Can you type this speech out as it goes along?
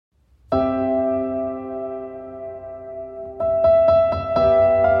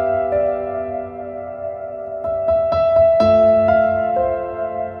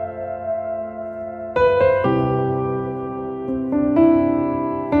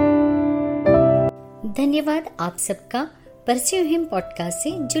धन्यवाद आप सबका परस्यू हिम पॉडकास्ट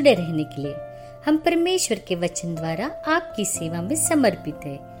से जुड़े रहने के लिए। हम परमेश्वर के वचन द्वारा आपकी सेवा में समर्पित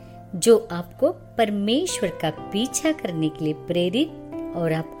है, जो आपको परमेश्वर का पीछा करने के लिए प्रेरित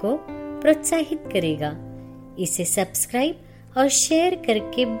और आपको प्रोत्साहित करेगा। इसे सब्सक्राइब और शेयर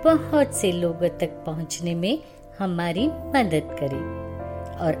करके बहुत से लोगों तक पहुंचने में हमारी मदद करें।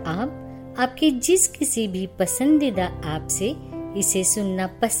 और आप आपके जिस किसी भी पसंदीदा ऐप से इसे सुनना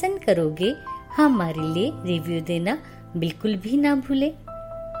पसंद करोगे, हमारे लिए रिव्यू देना बिल्कुल भी ना भूले।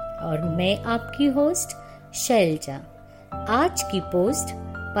 और मैं आपकी होस्ट शैलजा। आज की पोस्ट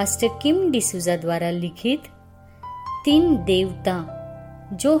पास्टर किम डिसूजा द्वारा लिखित 3 देवता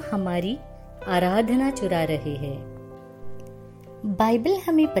जो हमारी आराधना चुरा रहे हैं। बाइबल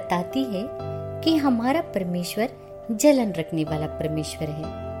हमें बताती है कि हमारा परमेश्वर जलन रखने वाला परमेश्वर है।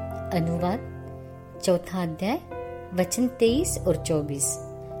 अनुवाद 4 अध्याय वचन 23 और 24,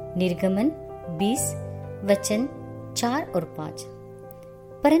 निर्गमन 20 वचन 4 और 5।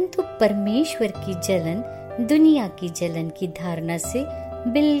 परंतु परमेश्वर की जलन दुनिया की जलन की धारणा से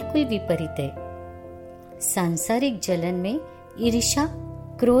बिल्कुल विपरीत है। सांसारिक जलन में ईर्ष्या,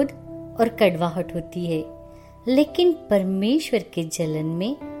 क्रोध और कड़वाहट होती है, लेकिन परमेश्वर के जलन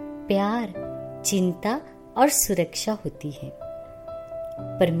में प्यार, चिंता और सुरक्षा होती है।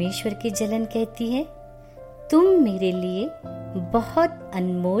 परमेश्वर की जलन कहती है, तुम मेरे लिए बहुत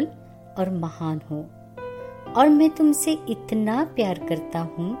अनमोल और महान हो, और मैं तुमसे इतना प्यार करता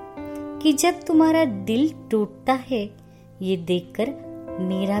हूँ कि जब तुम्हारा दिल टूटता है, ये देखकर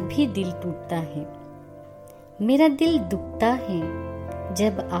मेरा भी दिल टूटता है। मेरा दिल दुखता है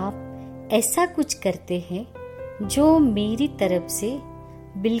जब आप ऐसा कुछ करते हैं जो मेरी तरफ से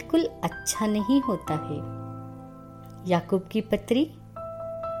बिल्कुल अच्छा नहीं होता है। याकूब की पत्री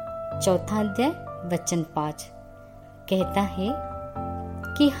 4 अध्याय वचन 5 कहता है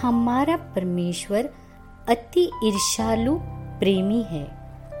कि हमारा परमेश्वर अति ईर्ष्यालु प्रेमी है,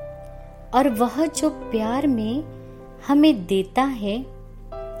 और वह जो प्यार में हमें देता है,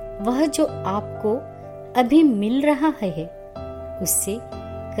 वह जो आपको अभी मिल रहा है, उससे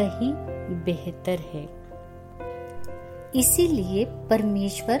कहीं बेहतर है। इसीलिए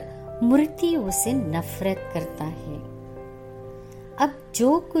परमेश्वर मूर्तियों से नफरत करता है। अब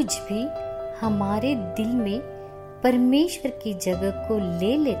जो कुछ भी हमारे दिल में परमेश्वर की जगह को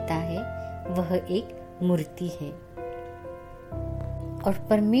ले लेता है, वह एक मूर्ति है। और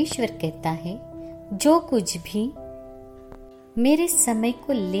परमेश्वर कहता है, जो कुछ भी मेरे समय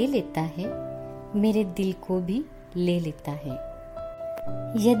को ले लेता है, मेरे दिल को भी ले लेता है।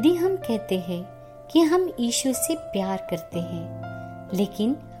 यदि हम कहते हैं कि हम यीशु से प्यार करते हैं,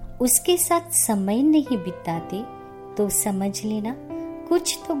 लेकिन उसके साथ समय नहीं बिताते, तो समझ लेना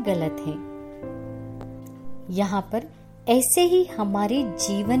कुछ तो गलत है। यहाँ पर ऐसे ही हमारे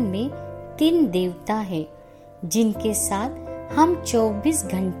जीवन में 3 देवता है, जिनके साथ हम 24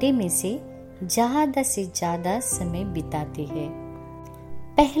 घंटे में से ज्यादा समय बिताते हैं।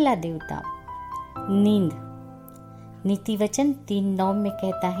 पहला देवता नींद। नीति वचन 3:9 में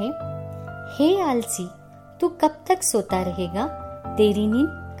कहता है, हे आलसी, तू कब तक सोता रहेगा? तेरी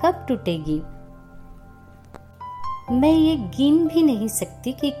नींद कब टूटेगी? मैं ये गिन भी नहीं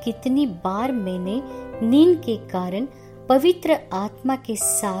सकती कि कितनी बार मैंने नींद के कारण पवित्र आत्मा के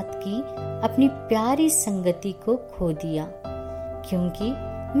साथ की अपनी प्यारी संगति को खो दिया, क्योंकि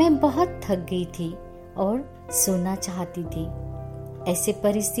मैं बहुत थक गई थी और सोना चाहती थी। ऐसे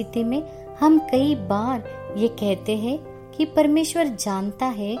परिस्थिति में हम कई बार ये कहते हैं कि परमेश्वर जानता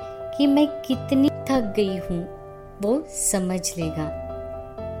है कि मैं कितनी थक गई हूँ, वो समझ लेगा।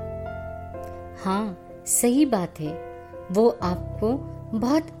 हाँ, सही बात है, वो आपको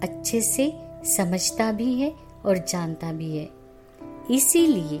बहुत अच्छे से समझता भी है और जानता भी है।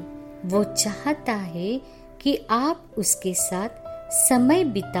 इसीलिए वो चाहता है कि आप उसके साथ समय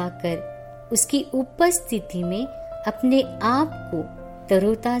बिताकर उसकी उपस्थिति में अपने आप को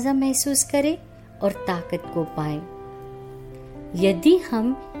तरोताजा महसूस करें और ताकत को पाएं। यदि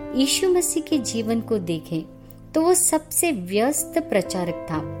हम यीशु मसीह के जीवन को देखें, तो वो सबसे व्यस्त प्रचारक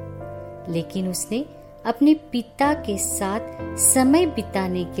था, लेकिन उसने अपने पिता के साथ समय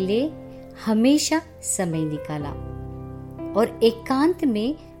बिताने के लिए हमेशा समय निकाला और एकांत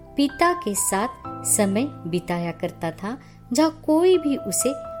में पिता के साथ समय बिताया करता था, जहाँ कोई भी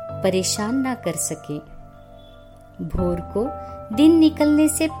उसे परेशान ना कर सके। भोर को दिन निकलने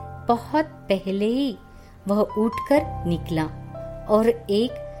से बहुत पहले ही वह उठकर निकला और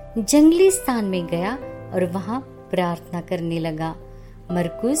एक जंगली स्थान में गया और वहां प्रार्थना करने लगा।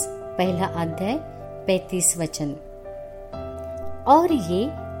 मरकुस 1 अध्याय 35 वचन। और ये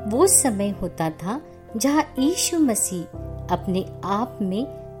वो समय होता था जहाँ यीशु मसीह अपने आप में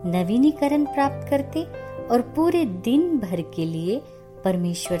नवीनीकरण प्राप्त करते और पूरे दिन भर के लिए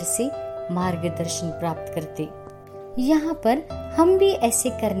परमेश्वर से मार्गदर्शन प्राप्त करते। यहाँ पर हम भी ऐसे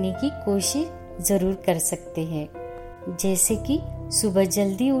करने की कोशिश जरूर कर सकते हैं, जैसे कि सुबह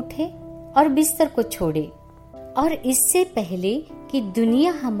जल्दी उठे और बिस्तर को छोड़े, और इससे पहले कि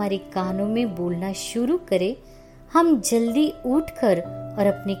दुनिया हमारे कानों में बोलना शुरू करे, हम जल्दी उठकर और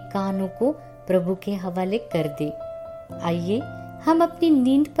अपने कानों को प्रभु के हवाले कर दे। आइए हम अपनी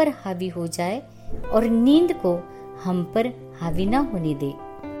नींद पर हावी हो जाए और नींद को हम पर हावी ना होने दे।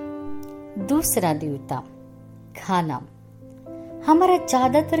 दूसरा देवता, खाना। हमारा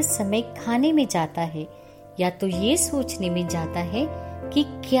ज्यादातर समय खाने में जाता है, या तो ये सोचने में जाता है कि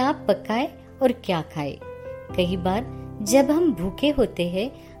क्या पकाए और क्या खाए। कई बार जब हम भूखे होते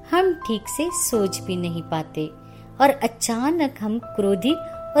हैं, हम ठीक से सोच भी नहीं पाते और अचानक हम क्रोधित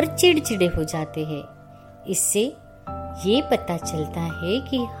और चिड़चिड़े हो जाते हैं। इससे ये पता चलता है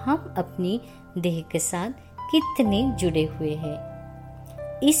कि हम अपनी देह के साथ कितने जुड़े हुए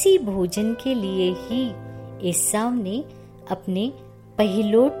हैं। इसी भोजन के लिए ही एसाव ने अपने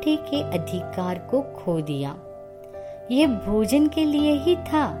पहिलौठे के अधिकार को खो दिया। यह भोजन के लिए ही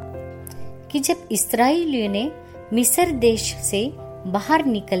था कि जब इस्राएलियों ने मिस्र देश से बाहर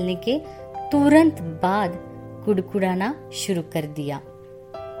निकलने के तुरंत बाद कुड़कुड़ाना शुरू कर दिया।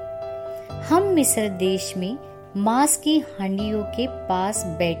 हम मिस्र देश में मांस की हांडियों के पास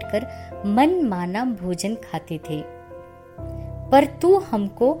बैठकर मनमाना भोजन खाते थे, पर तू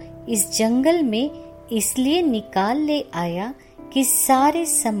हमको इस जंगल में इसलिए निकाल ले आया कि सारे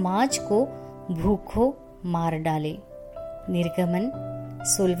समाज को भूखों मार डाले। निर्गमन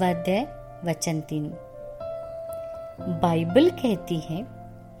 16 अध्याय वचन 3। बाइबल कहती है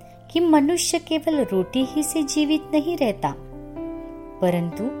कि मनुष्य केवल रोटी ही से जीवित नहीं रहता,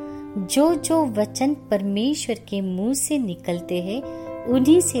 परंतु जो जो वचन परमेश्वर के मुंह से निकलते हैं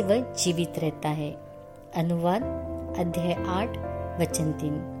उन्हीं से वह जीवित रहता है। अनुवाद अध्याय 8 वचन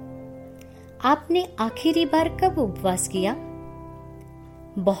 3। आपने आखिरी बार कब उपवास किया?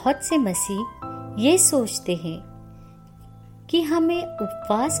 बहुत से मसीह ये सोचते हैं कि हमें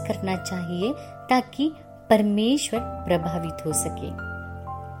उपवास करना चाहिए ताकि परमेश्वर प्रभावित हो सके,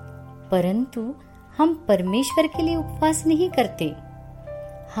 परंतु हम परमेश्वर के लिए उपवास नहीं करते,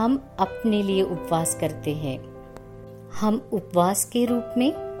 हम अपने लिए उपवास करते हैं। हम उपवास के रूप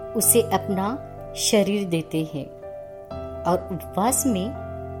में उसे अपना शरीर देते हैं और उपवास में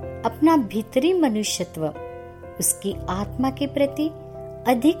अपना भीतरी मनुष्यत्व उसकी आत्मा के प्रति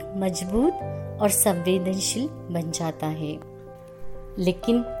अधिक मजबूत और संवेदनशील बन जाता है।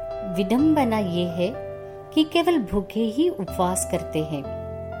 लेकिन विडंबना ये है कि केवल भूखे ही उपवास करते हैं।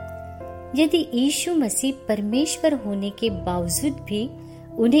 यदि यीशु मसीह परमेश्वर होने के बावजूद भी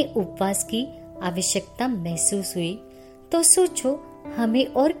उन्हें उपवास की आवश्यकता महसूस हुई, तो सोचो हमें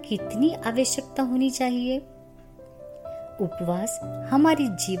और कितनी आवश्यकता होनी चाहिए। उपवास हमारे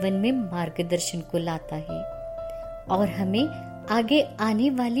जीवन में मार्गदर्शन को लाता है और हमें आगे आने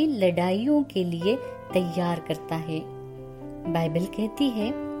वाली लड़ाइयों के लिए तैयार करता है। बाइबल कहती है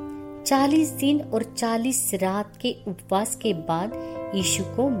 40 दिन और 40 रात के उपवास के बाद यीशु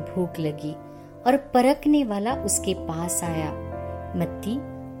को भूख लगी और परखने वाला उसके पास आया। मत्ती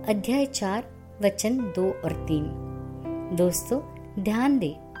अध्याय 4 वचन 2 और 3। दोस्तों ध्यान दे,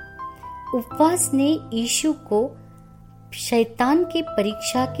 उपवास ने यीशु को शैतान की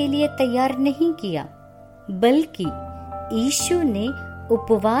परीक्षा के लिए तैयार नहीं किया, बल्कि यीशु ने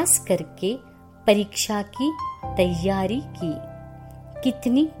उपवास करके परीक्षा की तैयारी की।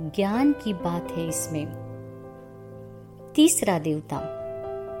 कितनी ज्ञान की बात है इसमें। तीसरा देवता,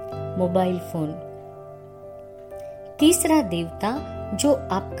 मोबाइल फोन। तीसरा देवता जो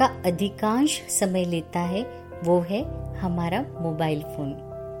आपका अधिकांश समय लेता है वो है हमारा मोबाइल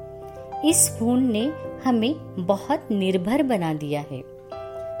फोन। इस फोन ने हमें बहुत निर्भर बना दिया है,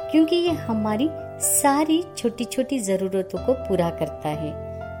 क्योंकि ये हमारी सारी छोटी छोटी जरूरतों को पूरा करता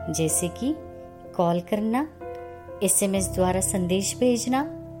है, जैसे कि कॉल करना, SMS द्वारा संदेश भेजना,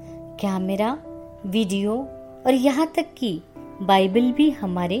 कैमरा, वीडियो और यहाँ तक कि बाइबल भी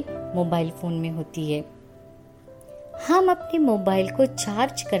हमारे मोबाइल फोन में होती है। हम अपने मोबाइल को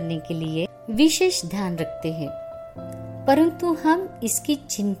चार्ज करने के लिए विशेष ध्यान रखते हैं, परंतु हम इसकी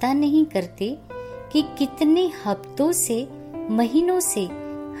चिंता नहीं करते कि कितने हफ्तों से, महीनों से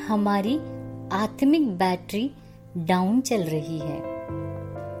हमारी आत्मिक बैटरी डाउन चल रही है।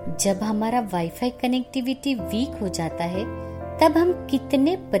 जब हमारा वाईफाई कनेक्टिविटी वीक हो जाता है, तब हम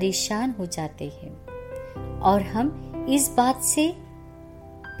कितने परेशान हो जाते हैं, और हम इस बात से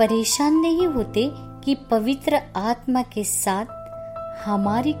परेशान नहीं होते कि पवित्र आत्मा के साथ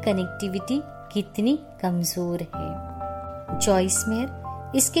हमारी कनेक्टिविटी कितनी कमजोर है। जॉइस मेयर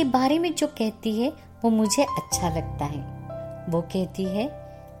इसके बारे में जो कहती है वो मुझे अच्छा लगता है। वो कहती है,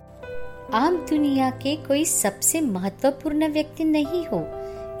 आप दुनिया के कोई सबसे महत्वपूर्ण व्यक्ति नहीं हो,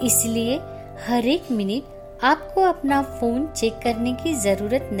 इसलिए हर एक मिनट आपको अपना फोन चेक करने की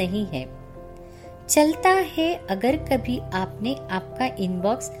जरूरत नहीं है। चलता है अगर कभी आपने आपका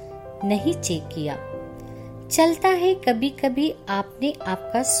इनबॉक्स नहीं चेक किया। चलता है कभी कभी आपने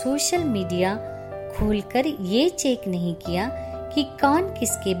आपका सोशल मीडिया खोलकर ये चेक नहीं किया कि कौन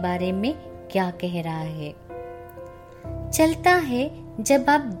किसके बारे में क्या कह रहा है। चलता है जब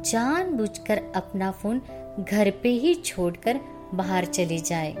आप जानबूझकर अपना फोन घर पे ही छोड़कर बाहर चले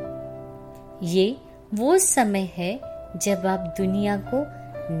जाए। ये वो समय है जब आप दुनिया को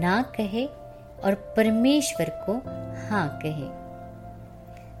ना कहे और परमेश्वर को हाँ कहे।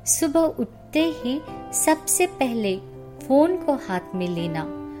 सुबह उठते ही सबसे पहले फोन को हाथ में लेना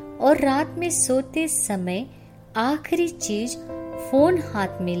और रात में सोते समय आखिरी चीज फोन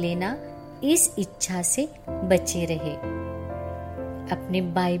हाथ में लेना, इस इच्छा से बचे रहे। अपने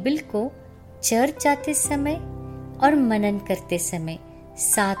बाइबल को चर्च जाते समय और मनन करते समय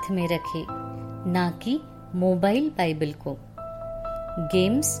साथ में रखें, ना कि मोबाइल बाइबल को।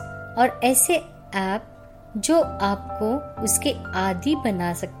 गेम्स और ऐसे ऐप जो आपको उसके आदी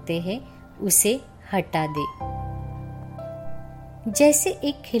बना सकते हैं, उसे हटा दे। जैसे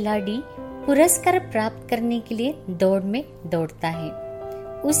एक खिलाड़ी पुरस्कार प्राप्त करने के लिए दौड़ में दौड़ता है,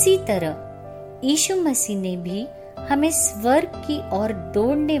 उसी तरह यीशु मसीह ने भी हमें स्वर्ग की ओर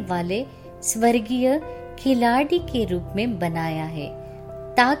दौड़ने वाले स्वर्गीय खिलाड़ी के रूप में बनाया है,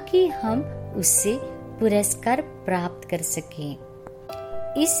 ताकि हम उससे पुरस्कार प्राप्त कर सकें।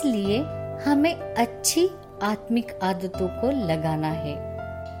 इसलिए हमें अच्छी आत्मिक आदतों को लगाना है।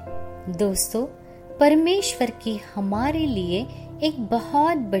 दोस्तों, परमेश्वर की हमारे लिए एक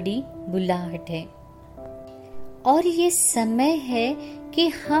बहुत बड़ी बुलाहट है और ये समय है कि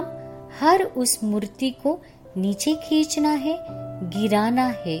हम हर उस मूर्ति को नीचे खींचना है, गिराना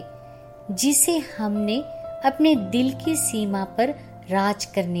है, जिसे हमने अपने दिल की सीमा पर राज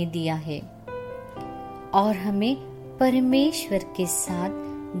करने दिया है, और हमें परमेश्वर के साथ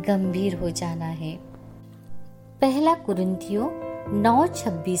गंभीर हो जाना है। पहला कुरिन्थियों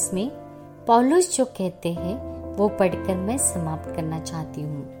 9:26 में पौलुस जो कहते हैं वो पढ़कर मैं समाप्त करना चाहती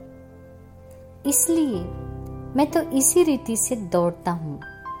हूँ। इसलिए मैं तो इसी रीति से दौड़ता हूँ,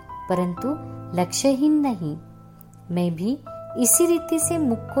 परंतु लक्ष्यहीन नहीं। मैं भी इसी रीति से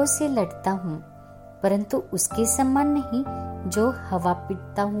मुक्कों से लड़ता हूँ, परंतु उसके समान नहीं जो हवा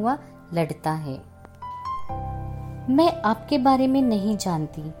पीटता हुआ लड़ता है। मैं आपके बारे में नहीं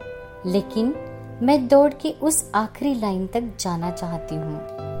जानती, लेकिन मैं दौड़ के उस आखिरी लाइन तक जाना चाहती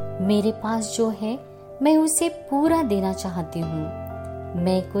हूँ। मेरे पास जो है मैं उसे पूरा देना चाहती हूँ।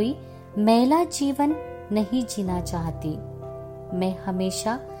 मैं कोई मैला जीवन नहीं जीना चाहती। मैं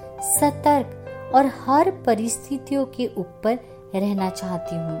हमेशा सतर्क और हर परिस्थितियों के ऊपर रहना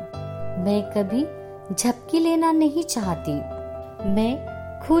चाहती हूँ। मैं कभी झपकी लेना नहीं चाहती।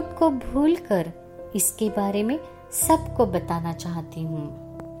 मैं खुद को भूलकर इसके बारे में सबको बताना चाहती हूँ।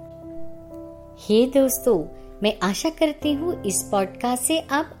 हे दोस्तों, मैं आशा करती हूँ इस पॉडकास्ट से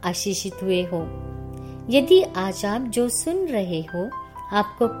आप आशीषित हुए हो। यदि आज आप जो सुन रहे हो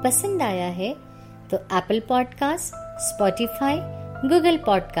आपको पसंद आया है, तो Apple podcast, Spotify, Google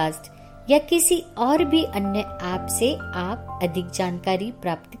podcast या किसी और भी अन्य ऐप से आप अधिक जानकारी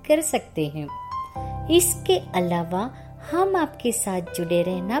प्राप्त कर सकते हैं। इसके अलावा हम आपके साथ जुड़े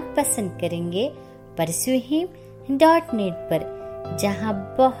रहना पसंद करेंगे persuehim.net पर, जहां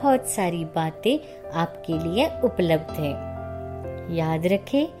बहुत सारी बातें आपके लिए उपलब्ध है। याद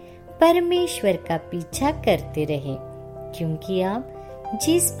रखें, परमेश्वर का पीछा करते रहे, क्योंकि आप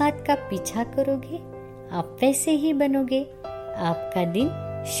जिस बात का पीछा करोगे आप वैसे ही बनोगे। आपका दिन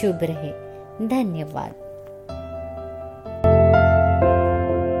शुभ रहे। धन्यवाद।